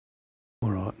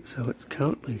So it's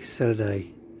currently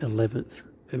Saturday 11th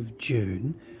of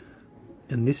June,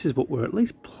 and this is what we're at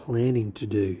least planning to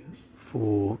do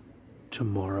for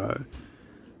tomorrow,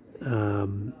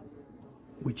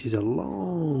 which is a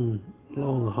long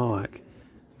hike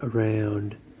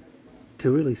around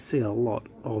to really see a lot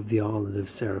of the island of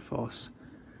Serifos.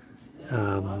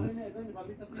 So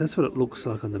that's what it looks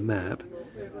like on the map.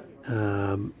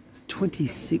 It's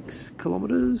 26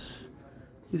 kilometres.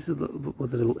 This is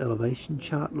what the little elevation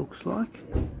chart looks like.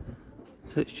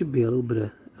 So it should be a little bit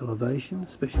of elevation,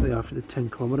 especially after the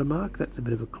 10-kilometre mark. That's a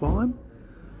bit of a climb.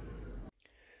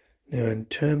 Now, in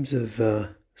terms of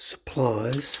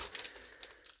supplies,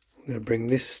 I'm going to bring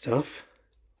this stuff,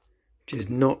 which is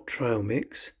not trail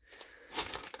mix.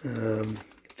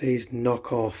 These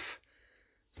knockoff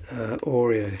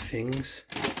Oreo things.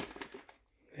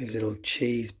 These little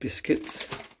cheese biscuits.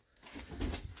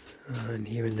 And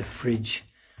here in the fridge,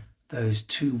 those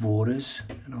 2 waters,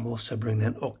 and I'll also bring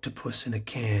that octopus in a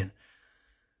can.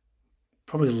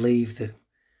 Probably leave the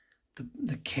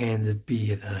cans of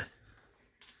beer though.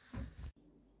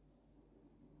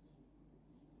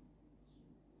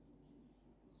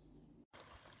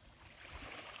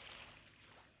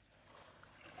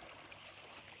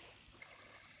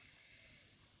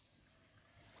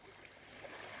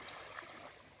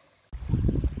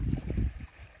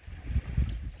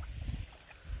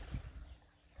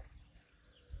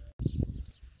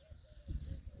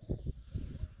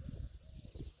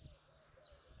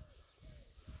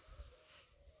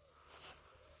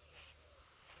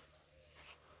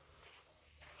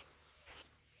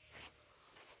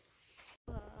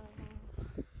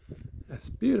 That's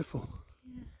beautiful.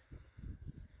 Yeah.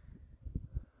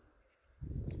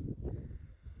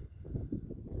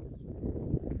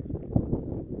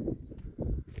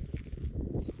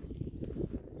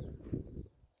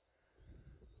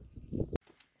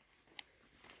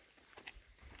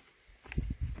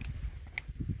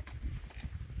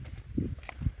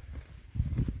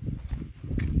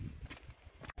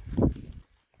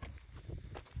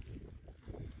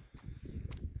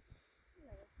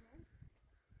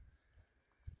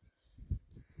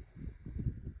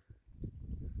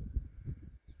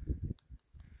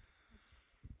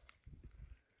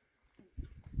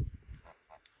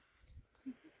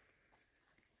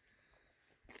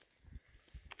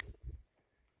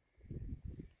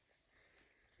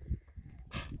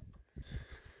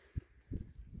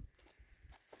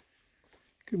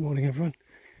 Good morning, everyone.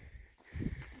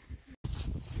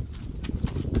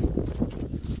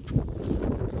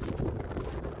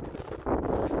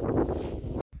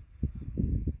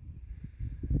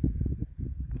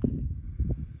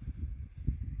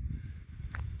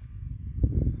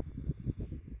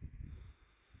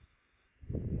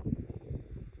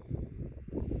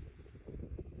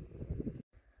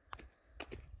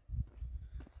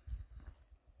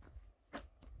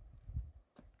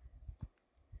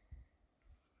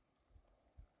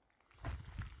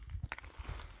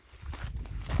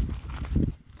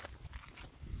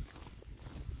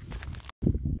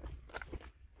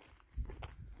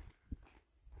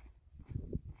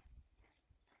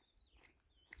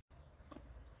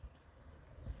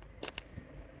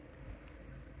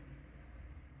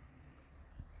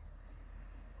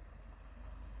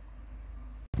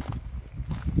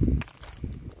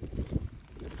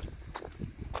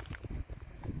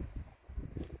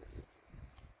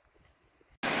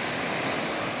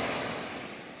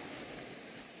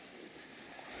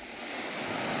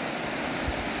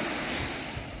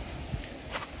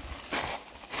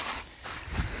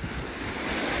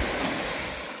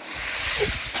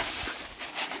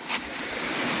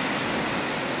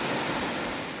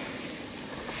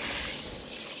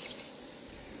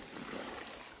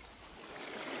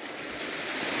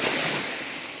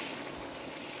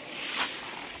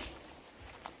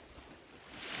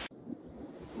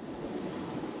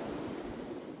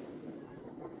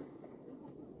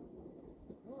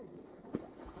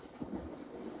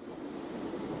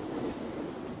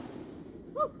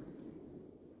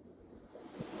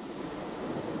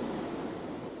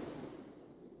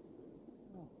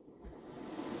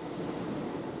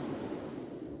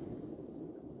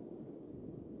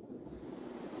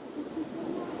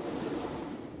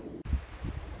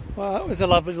 Well, that was a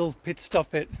lovely little pit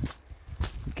stop at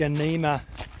Ganema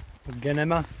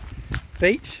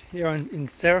Beach here in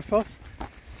Serifos.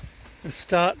 The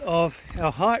start of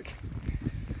our hike.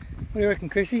 What do you reckon,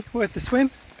 Chrissy? Worth the swim?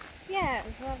 Yeah, it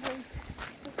was lovely.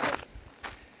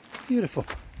 Beautiful.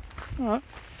 Alright,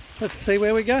 let's see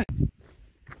where we go.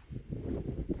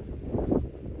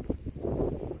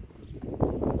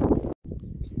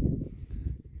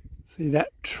 See that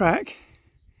track?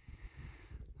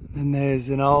 Then there's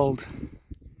an old,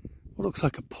 what looks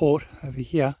like a port over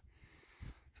here.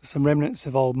 So some remnants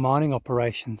of old mining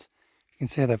operations. You can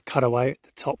see how they've cut away at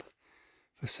the top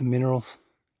for some minerals,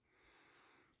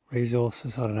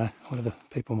 resources, I don't know, whatever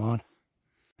people mine.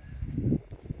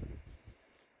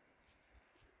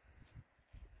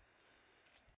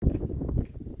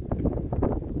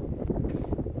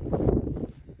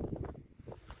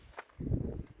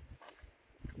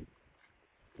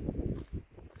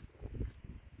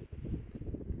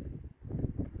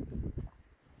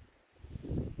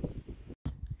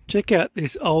 Check out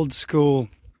this old school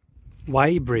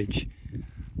way bridge.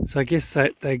 So I guess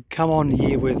they come on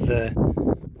here with the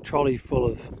trolley full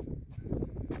of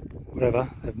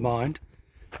whatever they've mined,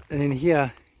 and in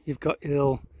here you've got your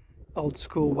little old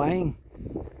school weighing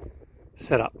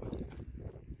setup.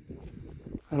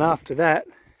 And after that,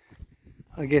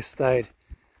 I guess they'd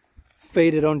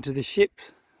feed it onto the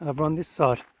ships over on this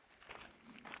side.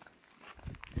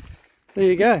 There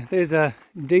you go, there's a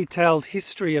detailed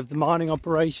history of the mining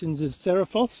operations of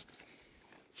Serifos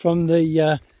from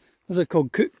the, what's it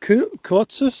called,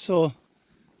 Kuotsus or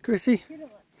Chrissy?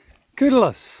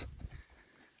 Kudalis.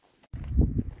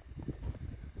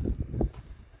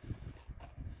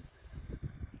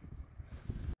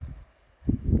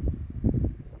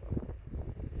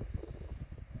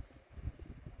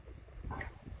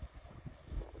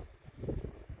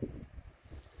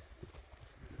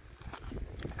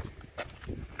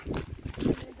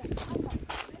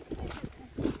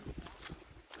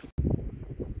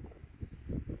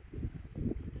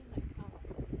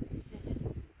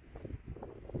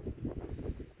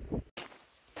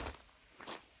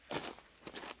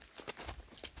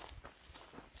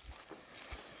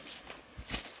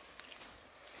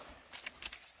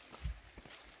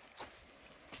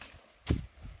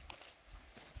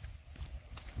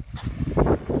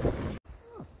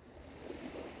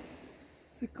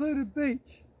 Secluded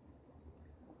beach.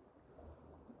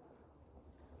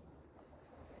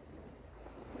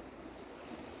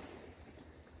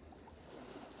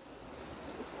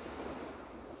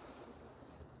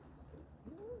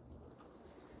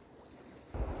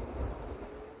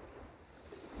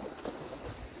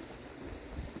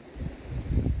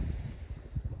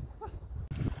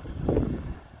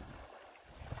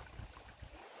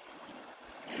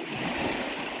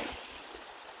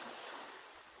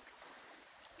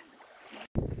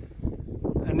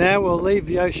 And now we'll leave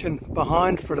the ocean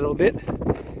behind for a little bit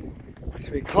as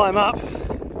we climb up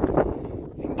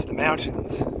into the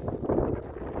mountains.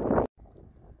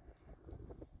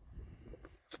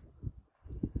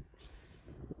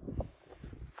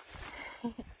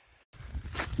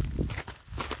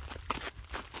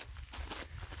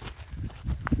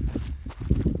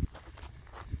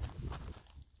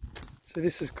 So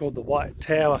this is called the White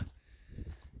Tower.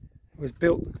 It was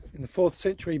built in the 4th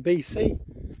century BC.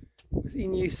 It was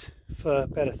in use for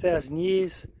about 1,000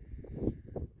 years.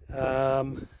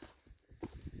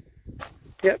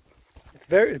 Yep, it's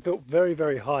built very,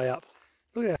 very high up.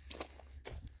 Look at that.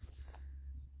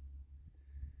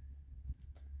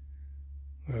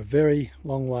 We're a very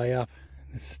long way up.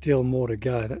 There's still more to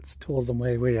go. That's taller than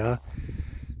where we are.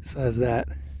 So is that.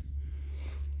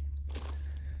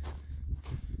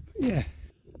 Yeah.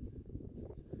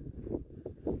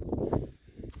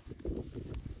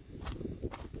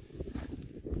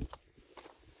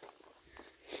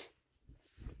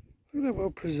 Look how well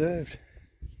preserved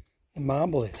the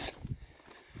marble is.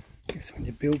 I guess when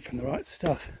you build from the right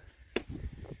stuff.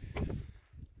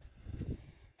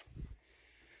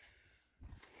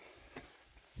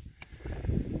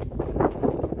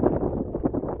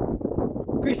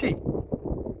 Chrissy!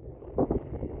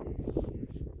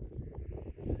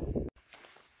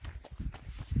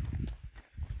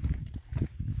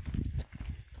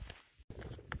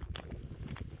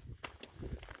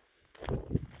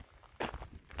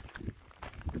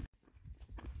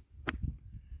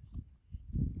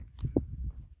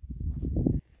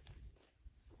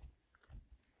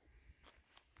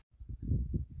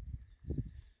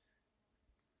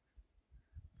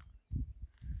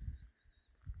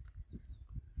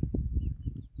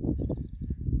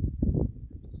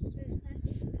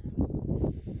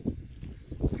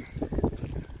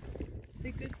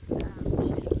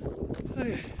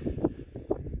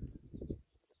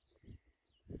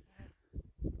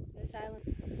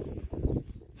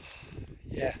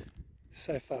 Yeah,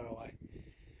 so far away.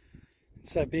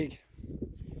 It's so big.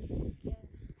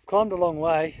 Climbed a long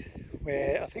way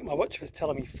where I think my watch was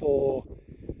telling me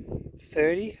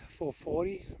 430,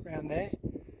 440 around there.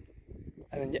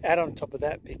 And then you add on top of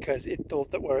that because it thought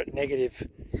that we're at negative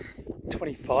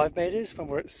 25 meters when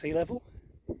we're at sea level.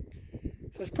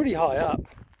 So it's pretty high up.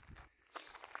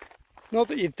 Not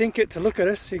that you'd think it to look at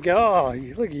us. You go, oh,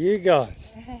 look at you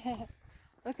guys.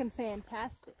 Looking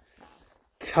fantastic.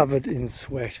 Covered in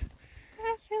sweat.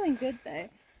 I'm feeling good though.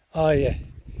 Oh yeah.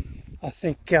 I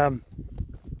think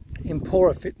in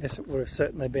poorer fitness it would have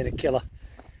certainly been a killer.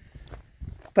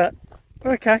 But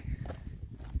we're okay.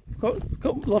 We've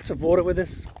got lots of water with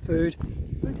us, food.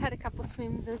 We've had a couple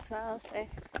swims as well, so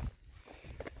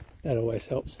That always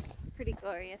helps. pretty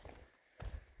glorious.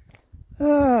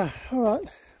 Ah, alright.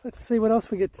 Let's see what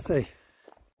else we get to see.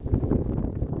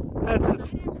 That's the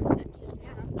Reception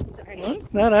now. Sorry.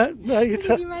 what? No,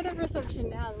 You might have reception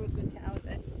now with the tower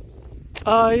there.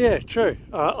 Oh yeah, true.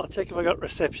 Alright, I'll check if I got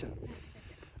reception.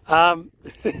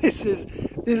 This is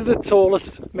the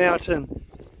tallest mountain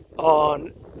on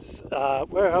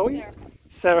where are we?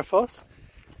 Serifos.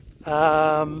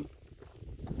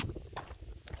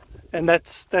 And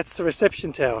that's the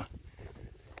reception tower.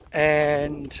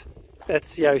 And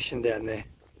that's the ocean down there.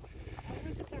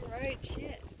 Look at the road,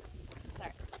 shit.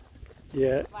 Sorry.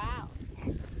 Yeah. Wow.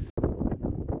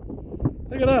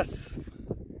 Look at us.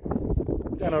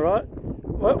 Done alright.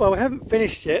 Well, we haven't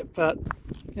finished yet, but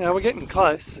you know, we're getting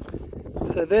close.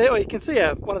 So there, well, you can see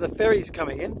one of the ferries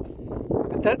coming in.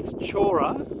 But that's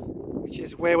Chora, which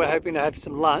is where we're hoping to have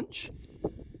some lunch.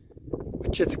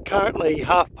 Which it's currently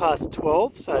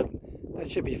 12:30, so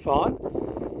that should be fine.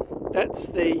 That's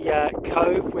the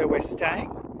cove where we're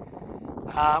staying.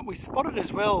 We spotted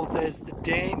as well, there's the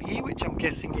dam here, which I'm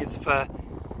guessing is for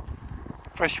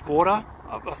fresh water,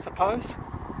 I suppose.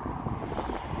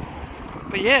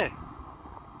 But yeah,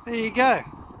 there you go.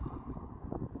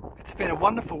 It's been a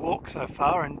wonderful walk so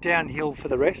far and downhill for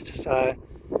the rest, so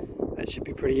that should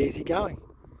be pretty easy going.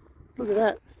 Look at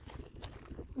that.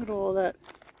 Look at all that.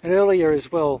 And earlier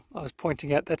as well, I was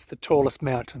pointing out that's the tallest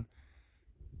mountain.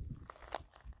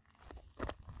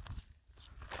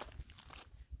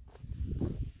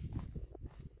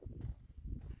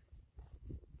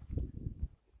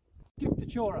 Skip to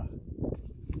Chora.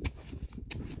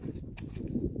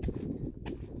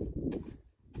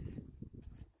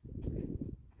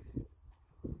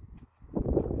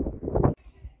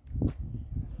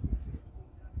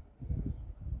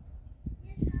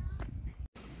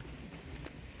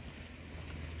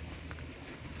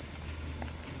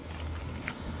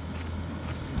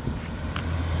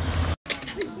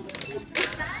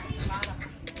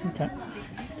 Okay.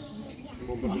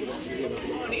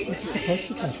 What's it supposed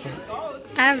to taste like?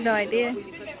 I have no idea.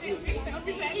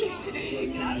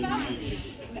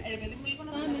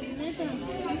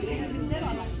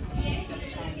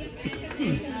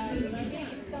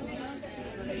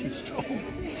 She's strong.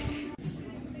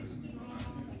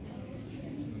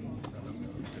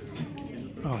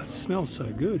 Oh, it smells so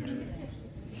good.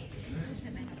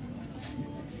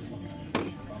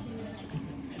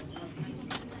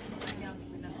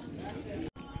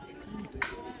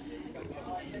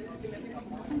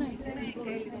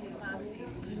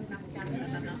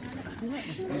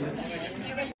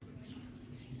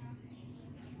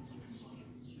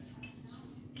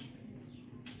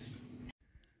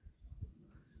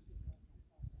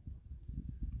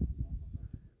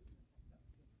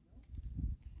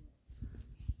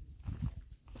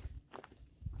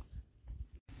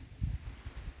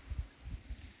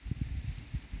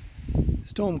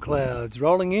 Storm clouds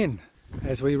rolling in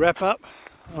as we wrap up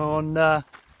on a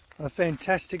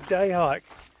fantastic day hike.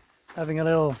 Having a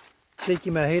little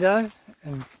cheeky mojito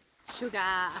and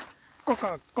Sugar.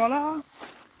 Coca-Cola.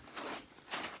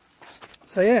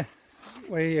 So yeah,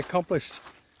 we accomplished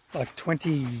like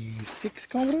 26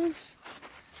 kilometers.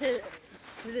 To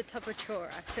the top of Chora,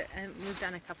 so, and we've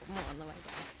done a couple more on the way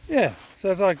down. Yeah,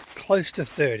 so it's like close to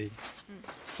 30.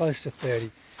 Close to 30.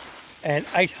 And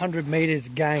 800 meters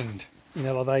gained in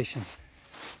elevation.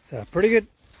 So pretty good.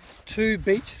 2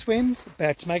 beach swims,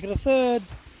 about to make it a third.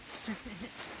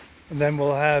 And then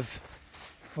we'll have,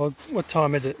 well, what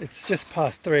time is it? It's just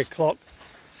past 3 o'clock.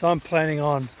 So I'm planning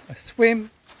on a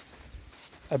swim,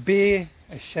 a beer,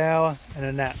 a shower and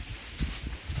a nap.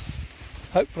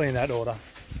 Hopefully in that order.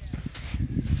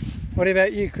 What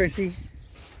about you, Chrissy?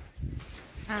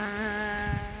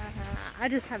 I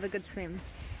just have a good swim.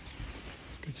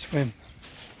 Good swim.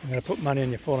 I'm going to put money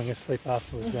on you falling asleep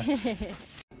afterwards.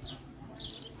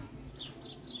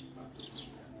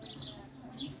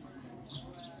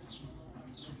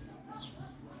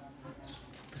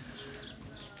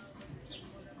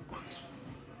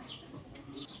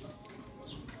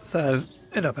 So,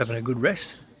 ended up having a good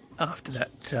rest after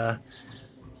that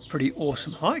pretty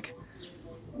awesome hike.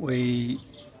 We,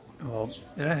 well,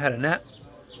 you know, had a nap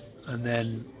and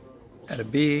then had a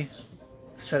beer,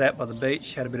 sat out by the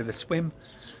beach, had a bit of a swim,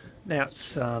 Now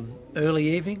it's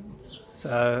early evening,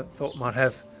 so thought might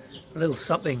have a little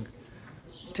something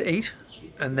to eat,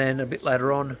 and then a bit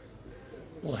later on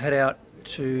we'll head out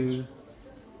to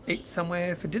eat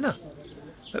somewhere for dinner.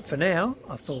 But for now,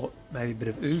 I thought maybe a bit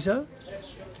of ouzo,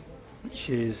 which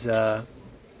is a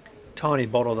tiny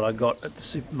bottle that I got at the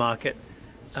supermarket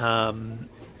in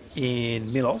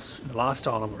Milos, the last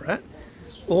island we're at.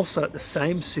 Also at the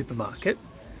same supermarket,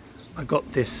 I got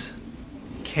this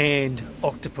canned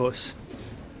octopus,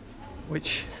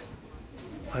 which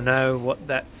I know what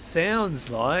that sounds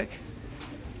like.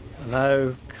 I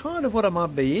know kind of what I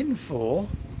might be in for.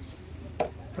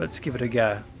 Let's give it a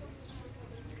go.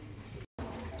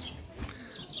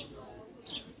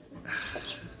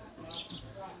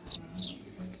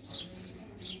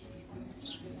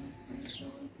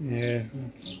 Yeah,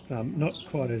 it's not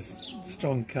quite as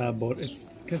strong cardboard. It's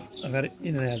because I've had it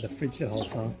in and out of the fridge the whole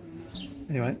time.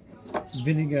 Anyway,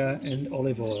 vinegar and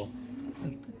olive oil.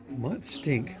 It might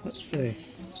stink. Let's see.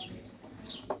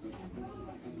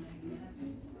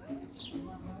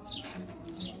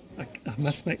 I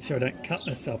must make sure I don't cut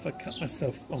myself. I cut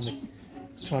myself on the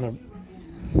trying to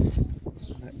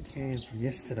that can from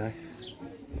yesterday.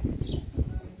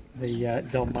 The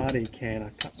Dalmati can. I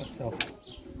cut myself.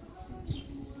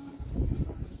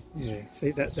 Yeah,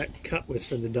 see that cut was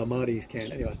from the Dalmati's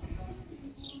can. Anyway,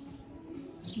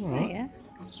 all right. Yeah.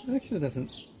 Actually, it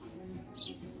doesn't.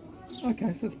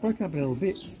 Okay, so it's broken up in little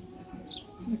bits.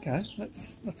 Okay,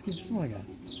 let's give this one a go.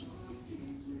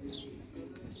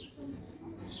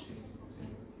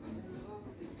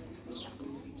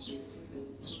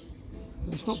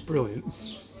 It's not brilliant.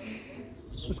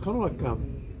 It's kind of like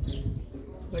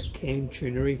that canned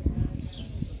tunery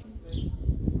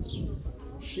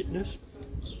shitness.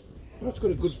 But it's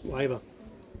got a good flavour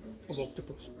of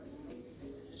octopus.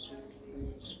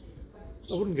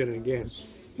 I wouldn't get it again.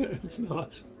 It's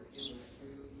nice.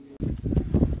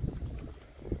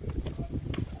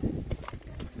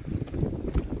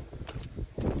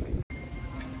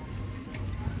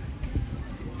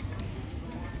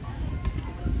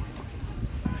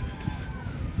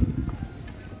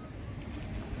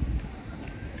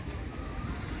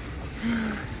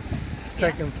 Just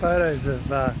taking photos of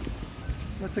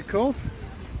what's it called?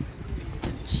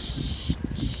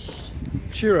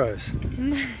 Churros.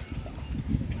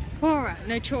 Chora,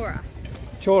 no chora.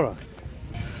 Chora.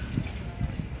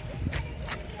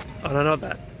 Oh no, not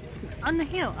that. On the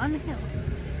hill, on the hill.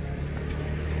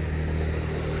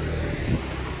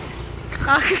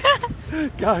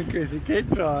 Go on, Chrissy,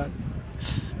 keep trying.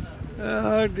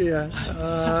 Oh dear.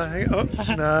 Hang on.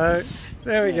 Oh, no.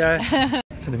 There we go.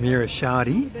 It's an Amira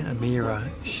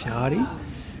Shardy.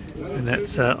 And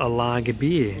that's a lager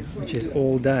beer, which is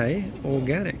all day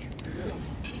organic.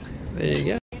 There you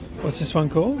go. What's this one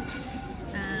called?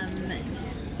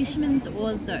 Fisherman's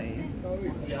Orzo.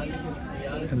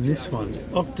 And this one's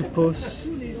octopus.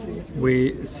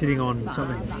 We're sitting on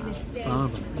something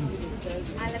farmer.